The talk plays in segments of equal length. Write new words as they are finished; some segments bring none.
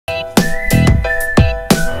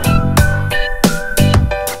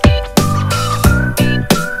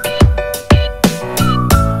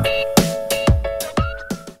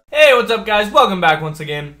What's up, guys? Welcome back once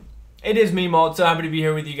again. It is me, Molt, so happy to be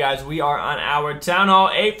here with you guys. We are on our Town Hall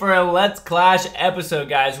 8 for a Let's Clash episode,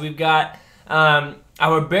 guys. We've got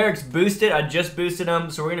our barracks boosted. I just boosted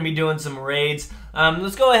them, so we're going to be doing some raids.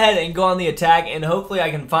 Let's go ahead and go on the attack, and hopefully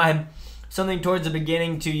I can find something towards the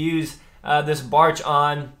beginning to use this Barch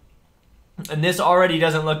on. And this already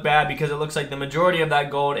doesn't look bad because it looks like the majority of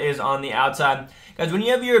that gold is on the outside. Guys, when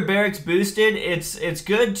you have your barracks boosted, it's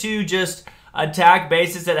good to just attack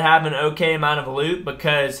bases that have an okay amount of loot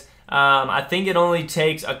because I think it only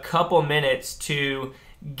takes a couple minutes to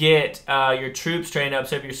get your troops trained up.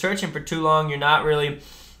 So if you're searching for too long, you're not really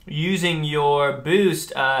using your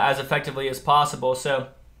boost as effectively as possible. So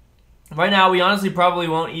right now, we honestly probably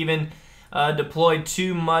won't even deploy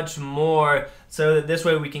too much more, so that this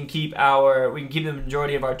way we can keep the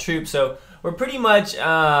majority of our troops. So we're pretty much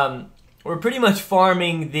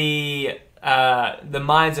farming the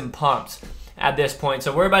mines and pumps at this point.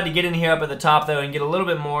 So we're about to get in here up at the top though and get a little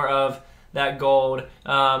bit more of that gold.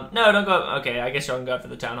 No, don't go. Okay, I guess y'all can go after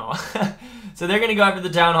the town hall. So they're gonna go after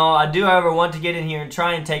the town hall. I do, however, want to get in here and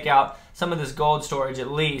try and take out some of this gold storage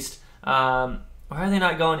at least. Why are they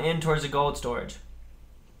not going in towards the gold storage?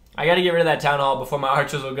 I got to get rid of that town hall before my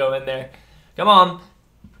archers will go in there. Come on.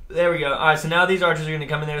 There we go. All right, so now these archers are going to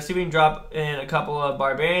come in there. See if we can drop in a couple of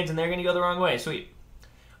barbarians, and they're going to go the wrong way. Sweet.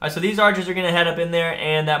 All right, so these archers are going to head up in there,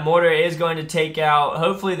 and that mortar is going to take out,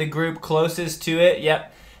 hopefully, the group closest to it.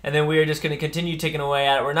 Yep. And then we are just going to continue ticking away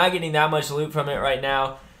at it. We're not getting that much loot from it right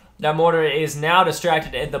now. That mortar is now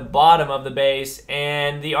distracted at the bottom of the base,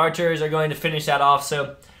 and the archers are going to finish that off.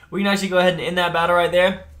 So we can actually go ahead and end that battle right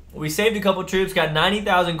there. We saved a couple troops, got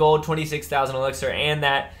 90,000 gold, 26,000 elixir, and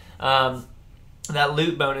that that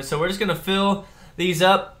loot bonus. So we're just going to fill these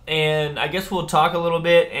up, and I guess we'll talk a little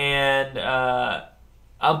bit and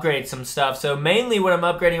upgrade some stuff. So mainly what I'm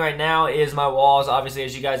upgrading right now is my walls, obviously,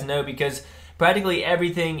 as you guys know, because practically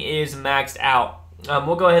everything is maxed out.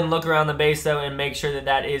 We'll go ahead and look around the base, though, and make sure that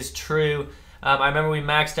that is true. I remember we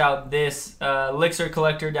maxed out this elixir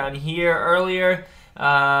collector down here earlier.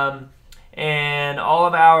 And all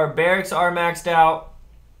of our barracks are maxed out.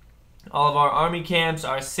 All of our army camps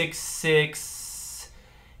are 6.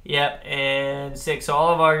 Yep, and 6. So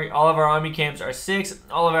all of our army camps are 6.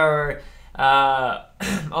 All of our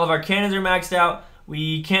cannons are maxed out.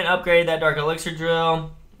 We can't upgrade that dark elixir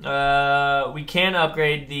drill. We can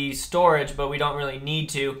upgrade the storage, but we don't really need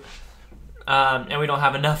to, and we don't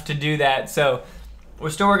have enough to do that. So we're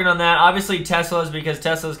still working on that. Obviously Teslas, because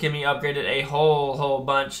Teslas can be upgraded a whole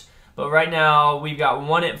bunch. But right now, we've got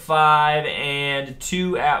 1 at 5 and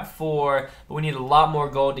 2 at 4. But we need a lot more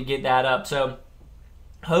gold to get that up. So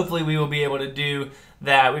hopefully we will be able to do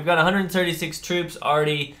that. We've got 136 troops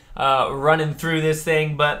already running through this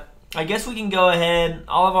thing. But I guess we can go ahead.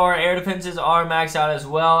 All of our air defenses are maxed out as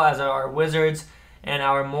well as our wizards. And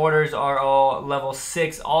our mortars are all level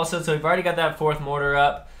 6 also. So we've already got that 4th mortar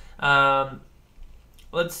up.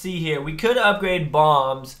 Let's see here. We could upgrade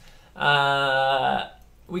bombs.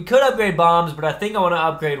 We could upgrade bombs, but I think I want to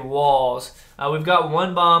upgrade walls. We've got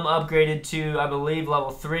 1 bomb upgraded to, I believe, level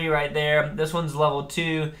 3 right there. This one's level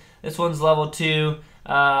 2. This one's level 2.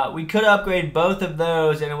 We could upgrade both of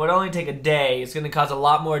those, and it would only take a day. It's going to cause a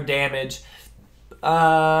lot more damage.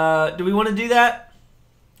 Do we want to do that?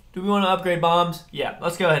 Do we want to upgrade bombs? Yeah,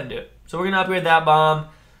 let's go ahead and do it. So we're going to upgrade that bomb,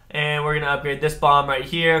 and we're going to upgrade this bomb right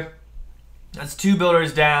here. That's 2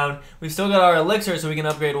 builders down. We've still got our elixir, so we can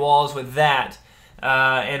upgrade walls with that.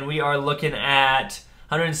 And we are looking at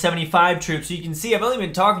 175 troops. So you can see I've only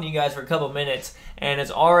been talking to you guys for a couple minutes, and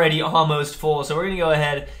it's already almost full. So we're going to go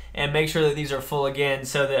ahead and make sure that these are full again,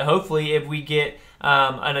 so that hopefully if we get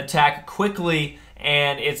an attack quickly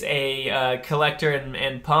and it's a collector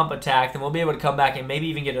and pump attack, then we'll be able to come back and maybe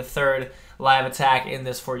even get a 3rd live attack in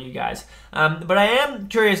this for you guys. But I am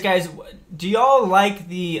curious, guys, do y'all like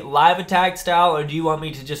the live attack style, or do you want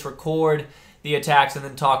me to just record the attacks and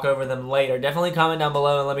then talk over them later? Definitely comment down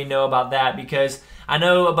below and let me know about that, because I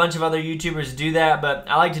know a bunch of other YouTubers do that, but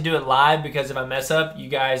I like to do it live because if I mess up, you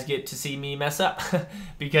guys get to see me mess up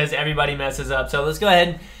because everybody messes up. So let's go ahead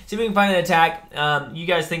and see if we can find an attack. You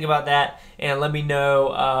guys think about that and let me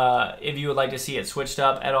know if you would like to see it switched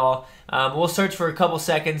up at all. We'll search for a couple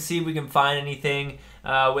seconds, see if we can find anything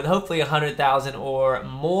with hopefully 100,000 or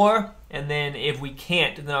more, and then if we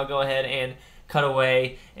can't, then I'll go ahead and cut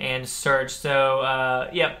away and search. So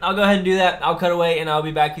yeah, I'll go ahead and do that. I'll cut away and I'll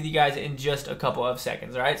be back with you guys in just a couple of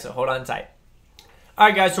seconds. All right, so hold on tight. All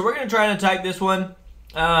right, guys, so we're gonna try and attack this one.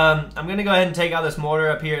 I'm gonna go ahead and take out this mortar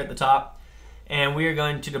up here at the top, and we are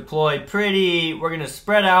going to deploy we're gonna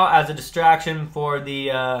spread out as a distraction for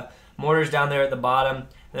the mortars down there at the bottom.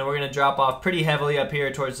 then we're going to drop off pretty heavily up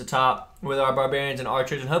here towards the top with our barbarians and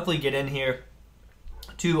archers, and hopefully get in here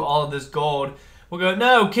to all of this gold. We'll go,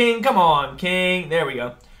 no, king, come on, king. There we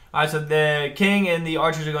go. All right, so the king and the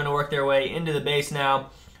archers are going to work their way into the base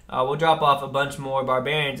now. We'll drop off a bunch more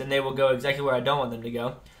barbarians, and they will go exactly where I don't want them to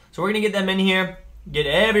go. So we're going to get them in here, get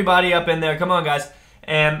everybody up in there. Come on, guys.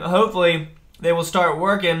 And hopefully they will start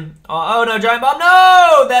working. Oh, no, giant bomb.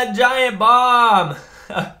 No, that giant bomb.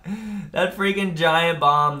 That freaking giant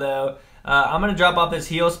bomb, though. I'm going to drop off this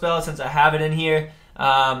heal spell since I have it in here.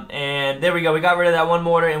 And there we go. We got rid of that one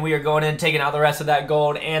mortar, and we are going in, taking out the rest of that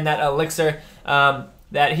gold and that elixir.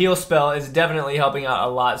 That heal spell is definitely helping out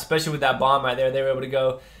a lot, especially with that bomb right there. They were able to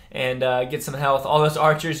go and get some health. All those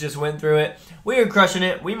archers just went through it. We are crushing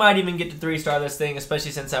it. We might even get to 3-star this thing,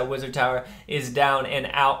 especially since that wizard tower is down and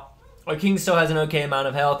out. Our king still has an okay amount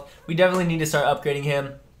of health. We definitely need to start upgrading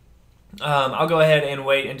him. I'll go ahead and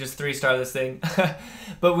wait and just 3-star this thing.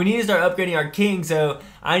 But we need to start upgrading our king, so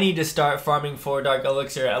I need to start farming for dark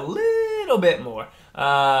elixir a little bit more.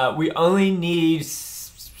 We only need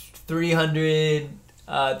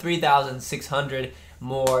 3,600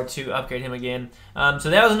 more to upgrade him again. So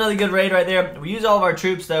that was another good raid right there. We used all of our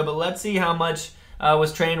troops though, but let's see how much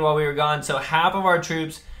was trained while we were gone. So half of our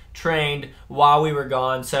troops trained while we were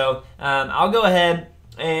gone. So I'll go ahead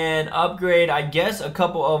and upgrade, I guess, a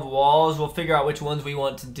couple of walls. We'll figure out which ones we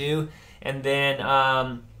want to do, and then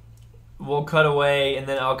we'll cut away, and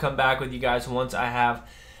then I'll come back with you guys once I have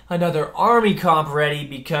another army comp ready,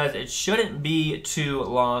 because it shouldn't be too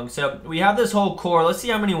long. So we have this whole core. Let's see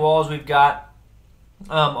how many walls we've got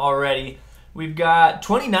already. We've got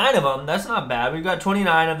 29 of them. That's not bad. We've got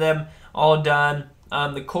 29 of them all done.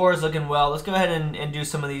 The core is looking well. Let's go ahead and do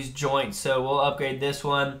some of these joints. So we'll upgrade this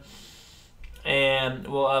one, and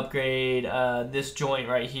we'll upgrade this joint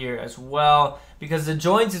right here as well, because the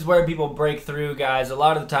joints is where people break through, guys. A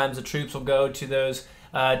lot of the times the troops will go to those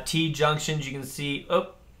T junctions. You can see,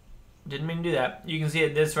 oh, didn't mean to do that. You can see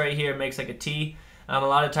it, this right here makes like a T. A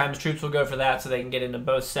lot of times troops will go for that so they can get into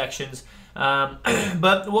both sections.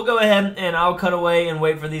 But we'll go ahead and I'll cut away and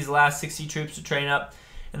wait for these last 60 troops to train up,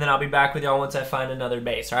 and then I'll be back with y'all once I find another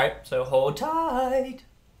base, alright? So hold tight.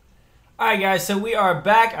 Alright guys, so we are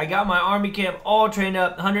back. I got my army camp all trained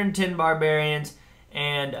up, 110 barbarians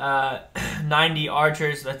and 90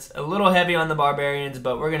 archers. That's a little heavy on the barbarians,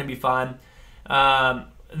 but we're going to be fine.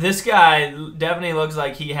 This guy definitely looks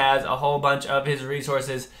like he has a whole bunch of his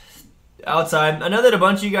resources outside. I know that a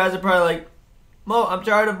bunch of you guys are probably like, Molt, I'm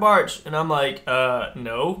tired of Barch. And I'm like,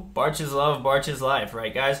 no. Barch is love, Barch is life,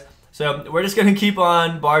 right, guys? So we're just going to keep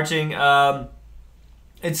on barching.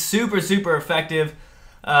 It's super, super effective.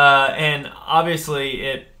 And obviously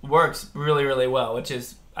it works really, really well, which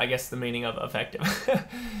is, I guess, the meaning of effective.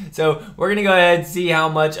 So we're going to go ahead and see how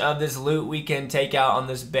much of this loot we can take out on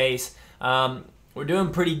this base. We're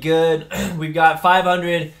doing pretty good. We've got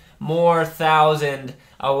 500 more thousand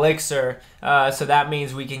elixir, so that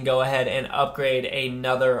means we can go ahead and upgrade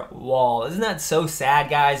another wall. Isn't that so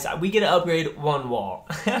sad, guys? We get to upgrade one wall.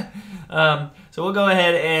 So we'll go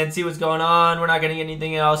ahead and see what's going on. We're not going to get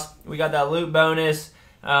anything else. We got that loot bonus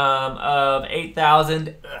of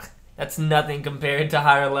 8,000. That's nothing compared to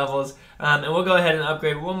higher levels. And we'll go ahead and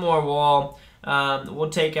upgrade one more wall.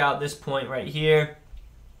 We'll take out this point right here.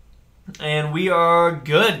 And we are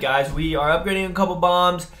good, guys. We are upgrading a couple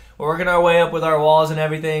bombs. We're working our way up with our walls and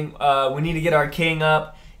everything. We need to get our king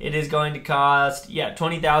up. It is going to cost, yeah,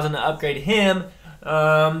 20,000 to upgrade him.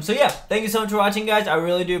 So yeah, thank you so much for watching, guys. I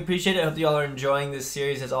really do appreciate it. I hope you all are enjoying this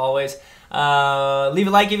series as always. Leave a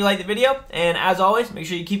like if you like the video, and as always, make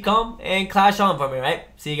sure you keep calm and clash on for me, right?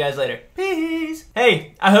 See you guys later. Peace.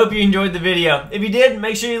 Hey, I hope you enjoyed the video. If you did,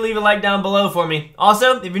 make sure you leave a like down below for me.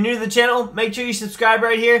 Also, if you're new to the channel, make sure you subscribe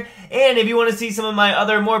right here, and if you want to see some of my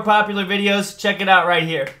other more popular videos, check it out right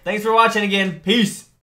here. Thanks for watching again. Peace.